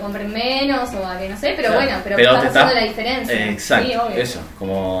arriesgando a que lo compren menos o a que no sé, pero claro, bueno, pero estás haciendo la diferencia. Exacto, sí, obvio. Eso,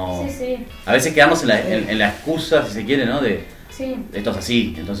 como... Sí. A veces quedamos en la excusa, si se quiere, ¿no? Sí. Esto es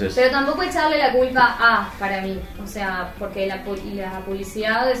así, entonces... Pero tampoco echarle la culpa para mí, o sea, porque la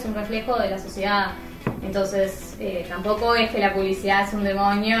publicidad es un reflejo de la sociedad. Entonces, tampoco es que la publicidad es un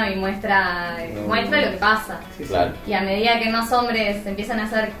demonio y muestra lo que pasa. Sí, claro. Y a medida que más hombres empiezan a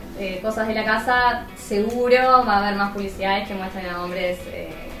hacer cosas de la casa, seguro va a haber más publicidades que muestran a hombres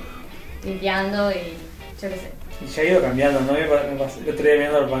limpiando y yo qué sé. Y ya ha ido cambiando, ¿no? El otro día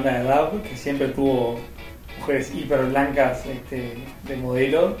viendo la propaganda de DAB, que siempre tuvo mujeres hiper blancas de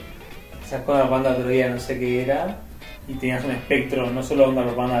modelo. Sacó la propaganda otro día, no sé qué era. Y tenías un espectro, no solo de una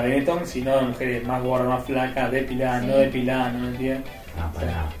propaganda de Benetton, sino de mujeres más gordas, más flacas, depiladas, no depiladas, ¿no entiendes?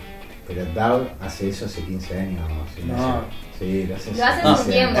 Pará. Pero DAB hace eso hace 15 años. No. Sí, lo hace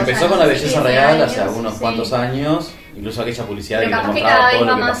hace tiempo. Empezó con la belleza real hace algunos cuantos años, incluso aquella publicidad pero que capaz te que cada mostraba vez todo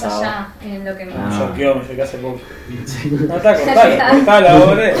va lo que más pasaba. allá en lo que Me choqueó hace poco. No, está cortada la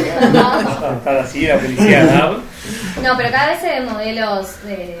obra. Está así, la publicidad de DAB. No, pero cada vez se ven modelos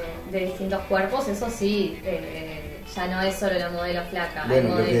de distintos cuerpos, eso sí. Ya no es solo la modelo flaca.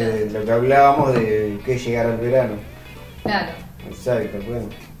 Bueno, lo que hablábamos de que es llegar al verano. Claro. Exacto, bueno.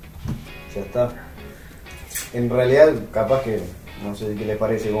 Ya está. En realidad, capaz que, no sé qué les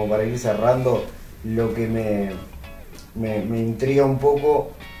parece, como para ir cerrando, lo que me intriga un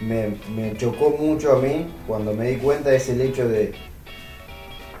poco, me chocó mucho a mí cuando me di cuenta es el hecho de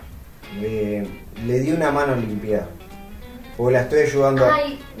le di una mano limpiada. Porque la estoy ayudando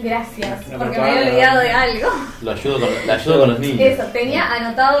Ay, gracias, porque me había olvidado de algo. La ayudo con los niños. Eso, tenía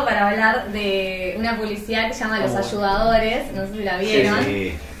anotado para hablar de una publicidad que se llama Los Ayudadores, no sé si la vieron.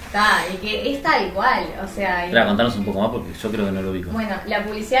 Sí. Y que es tal cual, o sea... Espera, contanos un poco más porque yo creo que no lo ubico. Bueno, la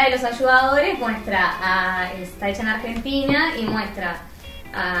publicidad de Los Ayudadores está hecha en Argentina y muestra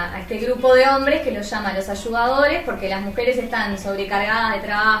a este grupo de hombres que los llama Los Ayudadores porque las mujeres están sobrecargadas de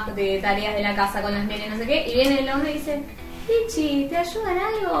trabajo, de tareas de la casa con los nenes, no sé qué, y viene el hombre y dice: Pichi, ¿te ayudan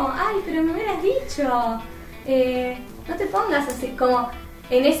algo? Ay, pero me hubieras dicho. No te pongas así, como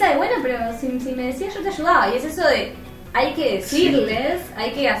en esa de, bueno, pero si me decías yo te ayudaba. Y es eso de, hay que decirles,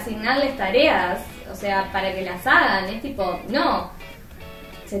 hay que asignarles tareas, o sea, para que las hagan. Es tipo, no,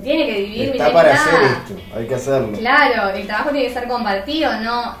 se tiene que dividir está mitad y para mitad. hacer esto, hay que hacerlo. Claro, el trabajo tiene que ser compartido,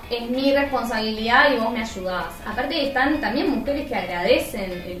 no es mi responsabilidad y vos me ayudás. Aparte están también mujeres que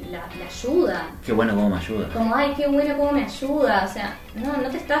agradecen la ayuda. Qué bueno cómo me ayuda. Como, ay, qué bueno cómo me ayuda. O sea, no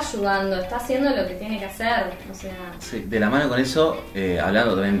te está ayudando, está haciendo lo que tiene que hacer. O sea... Sí, de la mano con eso,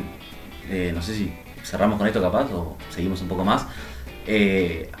 hablando también, no sé si cerramos con esto capaz o seguimos un poco más.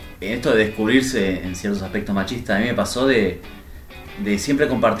 En esto de descubrirse en ciertos aspectos machistas, a mí me pasó de siempre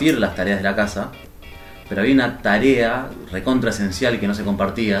compartir las tareas de la casa, pero había una tarea recontra esencial que no se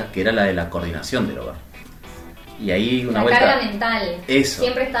compartía, que era la de la coordinación del hogar. Y ahí una vuelta... carga mental. Eso.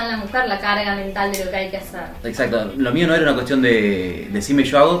 Siempre está en la mujer la carga mental de lo que hay que hacer. Exacto. Lo mío no era una cuestión de decirme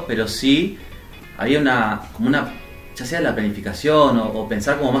yo hago, pero sí había como una, ya sea la planificación o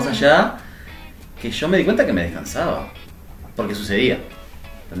pensar como más allá, que yo me di cuenta que me descansaba, porque sucedía.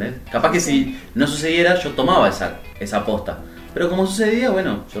 ¿Entendés? Capaz que si no sucediera, yo tomaba esa posta. Pero como sucedía,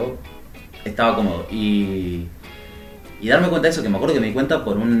 bueno, yo estaba cómodo. Y darme cuenta de eso, que me acuerdo que me di cuenta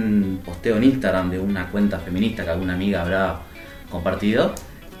por un posteo en Instagram de una cuenta feminista que alguna amiga habrá compartido,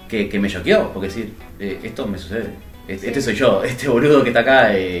 que me choqueó, porque decir, esto me sucede. Este soy yo, este boludo que está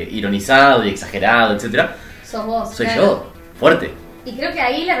acá ironizado y exagerado, etcétera. Sos vos. Soy claro. yo, fuerte. Y creo que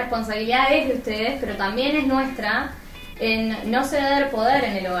ahí la responsabilidad es de ustedes, pero también es nuestra en no ceder poder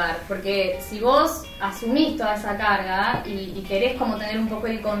en el hogar, porque si vos asumís toda esa carga y querés como tener un poco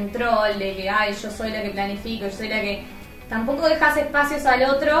el control de que, ay, yo soy la que planifico, yo soy la que... Tampoco dejas espacios al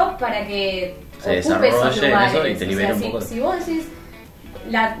otro para que se ocupe esos desarrolle lugares. eso y te libere un poco. Si vos decís,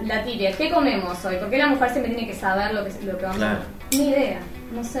 la tibia, ¿qué comemos hoy? ¿Por qué la mujer siempre tiene que saber lo que vamos a comer? Ni idea,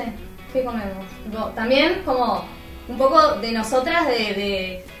 no sé, ¿qué comemos? También como un poco de nosotras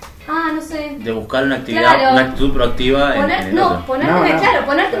no sé. De buscar una actividad, claro, una actitud proactiva en el otro.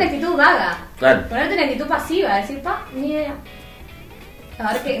 Ponerte una actitud vaga. Claro. Ponerte una actitud pasiva, decir, ni idea.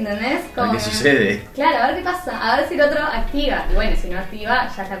 A ver qué, ¿entendés? A ver qué sucede. Claro, a ver qué pasa, a ver si el otro activa. Y bueno, si no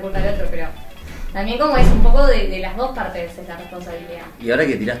activa, ya es la culpa del otro, pero también como es un poco de las dos partes es la responsabilidad. Y ahora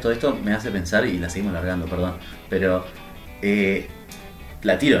que tirás todo esto, me hace pensar, y la seguimos largando, perdón, pero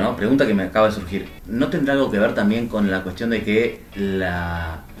la tiro, ¿no? Pregunta que me acaba de surgir. ¿No tendrá algo que ver también con la cuestión de que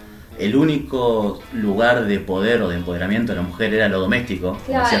el único lugar de poder o de empoderamiento de la mujer era lo doméstico?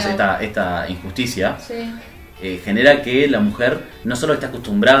 Claro. Decías esta injusticia. Sí. Genera que la mujer no solo está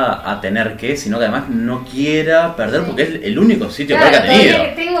acostumbrada a tener que, sino que además no quiera perder, porque es el único sitio que ha tenido.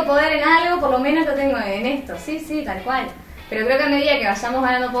 Que tengo poder en algo, por lo menos lo tengo en esto. Sí, tal cual. Pero creo que a medida que vayamos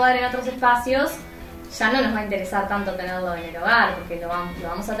ganando poder en otros espacios, ya no nos va a interesar tanto tenerlo en el hogar, porque lo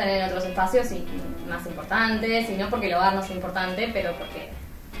vamos a tener en otros espacios y más importantes, y no porque el hogar no sea importante, pero porque,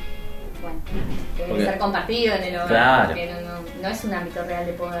 bueno, tiene que ser compartido en el hogar, claro. Porque no es un ámbito real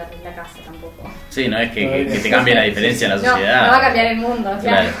de poder en la casa tampoco. Sí, no es que te cambie la diferencia en la sociedad. No va a cambiar el mundo,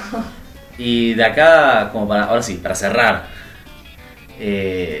 claro. Y de acá, como ahora sí, para cerrar,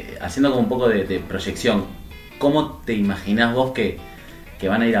 haciendo como un poco de proyección, ¿cómo te imaginás vos que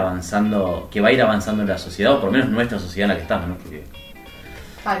van a ir avanzando, que va a ir avanzando en la sociedad, o por lo menos nuestra sociedad en la que estamos, ¿no? Porque...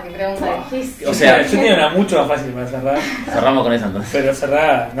 qué pregunta difícil. O sea, yo tenía una mucho más fácil para cerrar. Cerramos con esa entonces. Pero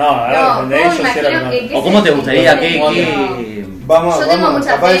cerrada, ahora depende de ellos, cierra que no. ¿O cómo te gustaría Vamos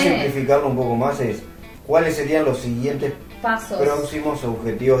mucha capaz de fe. simplificarlo un poco más, ¿cuáles serían los siguientes pasos próximos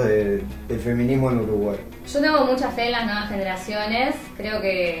objetivos del feminismo en Uruguay? Yo tengo mucha fe en las nuevas generaciones. Creo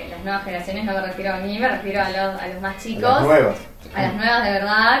que las nuevas generaciones, no me refiero a mí, me refiero a los más chicos. A las nuevas. A las nuevas de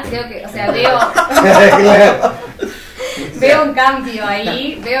verdad. Creo que, o sea, veo... Claro. veo un cambio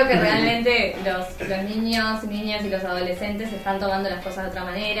ahí, veo que realmente los niños, niñas y los adolescentes están tomando las cosas de otra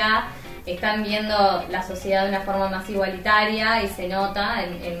manera, están viendo la sociedad de una forma más igualitaria y se nota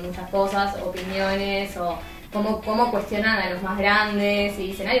en muchas cosas, opiniones o cómo cuestionan a los más grandes y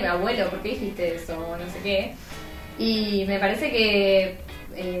dicen, ay, mi abuelo, ¿por qué dijiste eso? O no sé qué. Y me parece que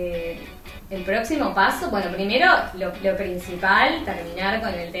el próximo paso, bueno, primero lo principal, terminar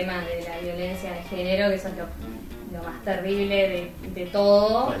con el tema de la violencia de género, que eso es lo más terrible de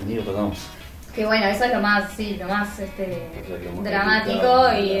todo. Bueno, ni lo tocamos. Que bueno, eso es lo más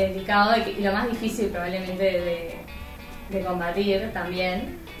dramático y delicado y lo más difícil probablemente de combatir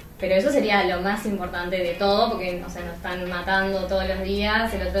también. Pero eso sería lo más importante de todo, porque nos están matando todos los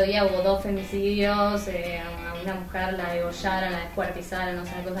días. El otro día hubo 2 femicidios, a una mujer la degollaron, la descuartizaron, o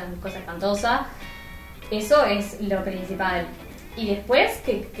sea, cosa espantosa. Eso es lo principal. Y después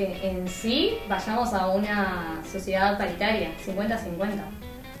que en sí vayamos a una sociedad paritaria, 50-50.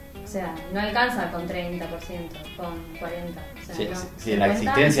 O sea, no alcanza con 30%, con 40%. O sea, Sí, no, sí, en la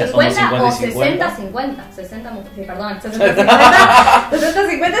 50, existencia somos 50 y 50. 50. 60 mujeres, sí, perdón,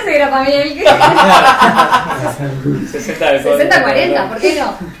 60-50 se grapa a mí el 60-40, ¿por qué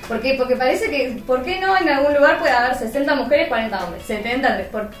no? Porque parece que, ¿por qué no en algún lugar puede haber 60 mujeres, 40 hombres? 70,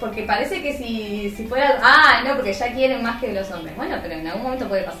 porque parece que si fuera, no, porque ya quieren más que los hombres. Bueno, pero en algún momento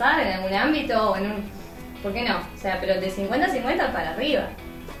puede pasar, en algún ámbito, ¿por qué no? O sea, pero de 50-50 para arriba.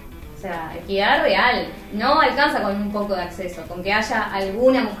 O sea, equidad real. No alcanza con un poco de acceso, con que haya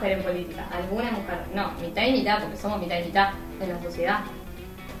alguna mujer en política. Alguna mujer. No, mitad y mitad, porque somos mitad y mitad en la sociedad.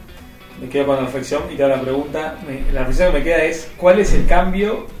 Me quedo con la reflexión y te hago la pregunta. La reflexión que me queda es: ¿cuál es el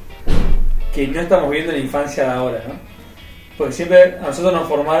cambio que no estamos viendo en la infancia de ahora, ¿no? Porque siempre a nosotros nos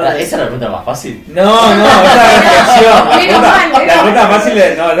formaron. ¿Esa es la pregunta más fácil? No, esa es la reflexión. La pregunta más fácil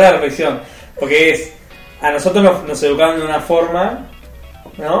es la reflexión. Porque es: a nosotros nos educaron de una forma,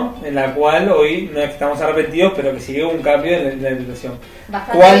 ¿no? En la cual hoy no es que estamos arrepentidos, pero que sigue un cambio en la educación.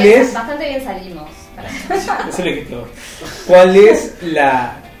 Bastante bien salimos. Eso le quito. ¿Cuál es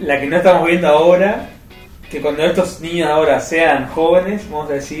la que no estamos viendo ahora? Que cuando estos niños ahora sean jóvenes, vamos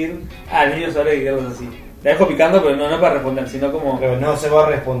a decir, los niños ahora hay que quedarlos así. La dejo picando, pero no para responder, sino como. Pero no se va a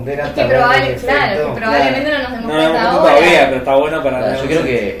responder hasta probablemente no nos demos cuenta ahora. Todavía, pero está bueno para. Claro, yo creo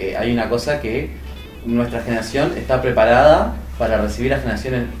que hay una cosa que nuestra generación está preparada para recibir las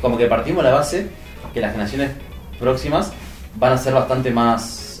generaciones, como que partimos la base que las generaciones próximas van a ser bastante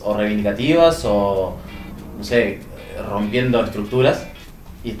más o reivindicativas o, no sé, rompiendo estructuras,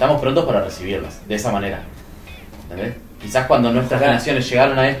 y estamos prontos para recibirlas de esa manera. ¿Entendés? Quizás cuando nuestras generaciones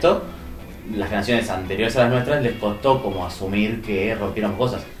llegaron a esto, las generaciones anteriores a las nuestras les costó como asumir que rompieron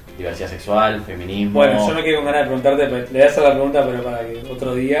cosas. Diversidad sexual, feminismo. Bueno, yo me quedo con ganas de preguntarte, le voy a hacer la pregunta, pero para que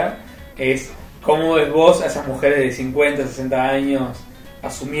otro día, es: ¿cómo ves vos a esas mujeres de 50, 60 años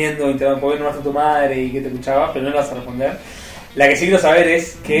asumiendo, ¿por qué no vas a tu madre y que te escuchaba? Pero no le vas a responder. La que sí quiero saber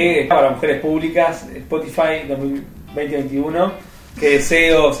es que para Mujeres Públicas, Spotify 2021, ¿qué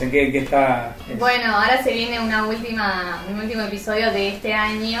deseos, en qué está? Bueno, ahora se viene un último episodio de este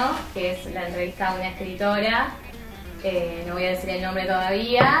año, que es la entrevista a una escritora. No voy a decir el nombre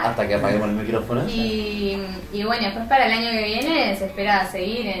todavía. Hasta que apaguemos el micrófono. Y bueno, después para el año que viene se espera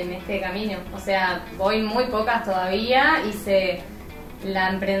seguir en este camino. O sea, voy muy pocas todavía. Hice la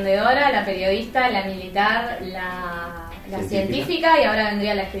emprendedora, la periodista, la militar, la científica, y ahora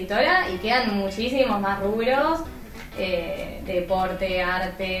vendría la escritora. Y quedan muchísimos más rubros. Deporte,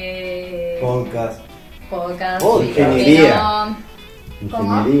 arte, podcast, ingeniería.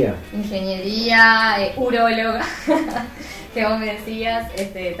 Ingeniería, uróloga, que vos me decías,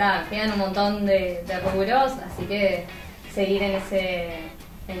 quedan un montón de rubros, así que seguir en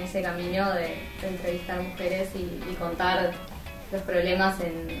ese camino de entrevistar mujeres y contar los problemas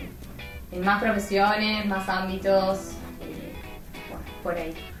en más profesiones, más ámbitos, por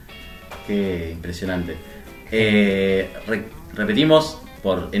ahí. Qué impresionante. Repetimos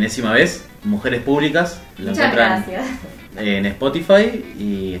por enésima vez, Mujeres Públicas. Muchas gracias. En Spotify,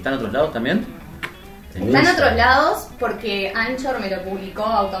 y ¿está en otros lados también? Está en otros lados porque Anchor me lo publicó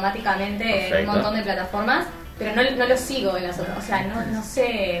automáticamente. Perfecto. En un montón de plataformas, pero no lo sigo en las otras, o sea, no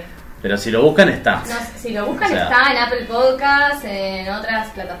sé. Pero si lo buscan está. Si lo buscan, o sea, está en Apple Podcast, en otras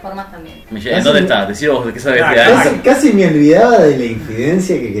plataformas también. ¿En dónde está? Decid vos de qué sabes. Casi me olvidaba de la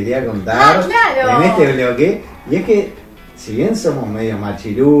infidencia que quería contar claro. En este bloque. Y es que, si bien somos medio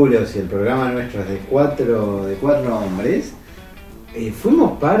machirulos y el programa nuestro es de cuatro hombres,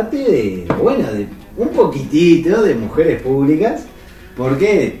 fuimos parte de un poquitito de Mujeres Públicas,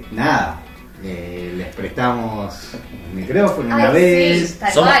 porque nada, les prestamos el micrófono una vez. Sí,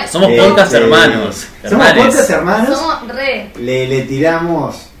 tal Somos cual. podcast hermanos. Somos podcast hermanos. Somos Le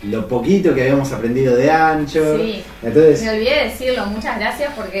tiramos lo poquito que habíamos aprendido de Anchor. Sí. Entonces, Me olvidé de decirlo, muchas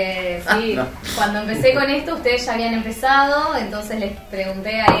gracias porque sí, cuando empecé con esto ustedes ya habían empezado, entonces les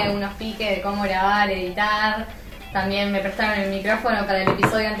pregunté ahí algunos piques de cómo grabar, editar. También me prestaron el micrófono para el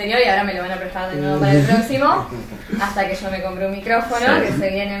episodio anterior y ahora me lo van a prestar de nuevo para el próximo, hasta que yo me compré un micrófono, que se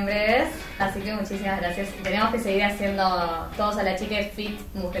viene en breves. Así que muchísimas gracias. Tenemos que seguir haciendo todos a la chica Fit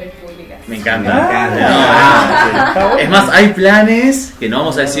Mujeres Públicas. Me encanta. No. Es más, hay planes que no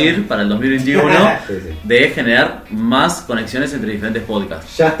vamos a decir para el 2021 de generar más conexiones entre diferentes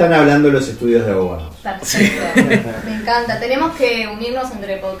podcasts. Ya están hablando los estudios de abogados. Perfecto. Me encanta. Tenemos que unirnos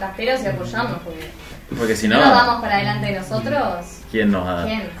entre podcasteros y apoyarnos porque si no no, nos vamos para adelante nosotros. ¿quién nos va a dar?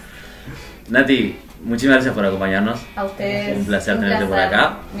 ¿Quién? Nati, muchísimas gracias por acompañarnos. A ustedes. Un placer tenerte por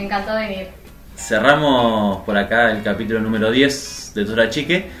acá. Me encantó venir. Cerramos por acá el capítulo número 10 de Toda la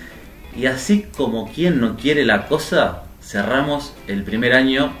Chique. Y así como quien no quiere la cosa, cerramos el primer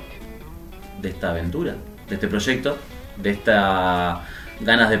año de esta aventura, de este proyecto, de esta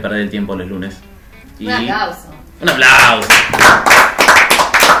ganas de perder el tiempo los lunes. Un aplauso. Un aplauso.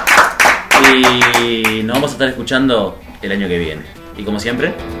 Y nos vamos a estar escuchando el año que viene. Y como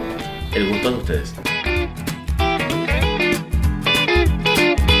siempre, el gusto es de ustedes.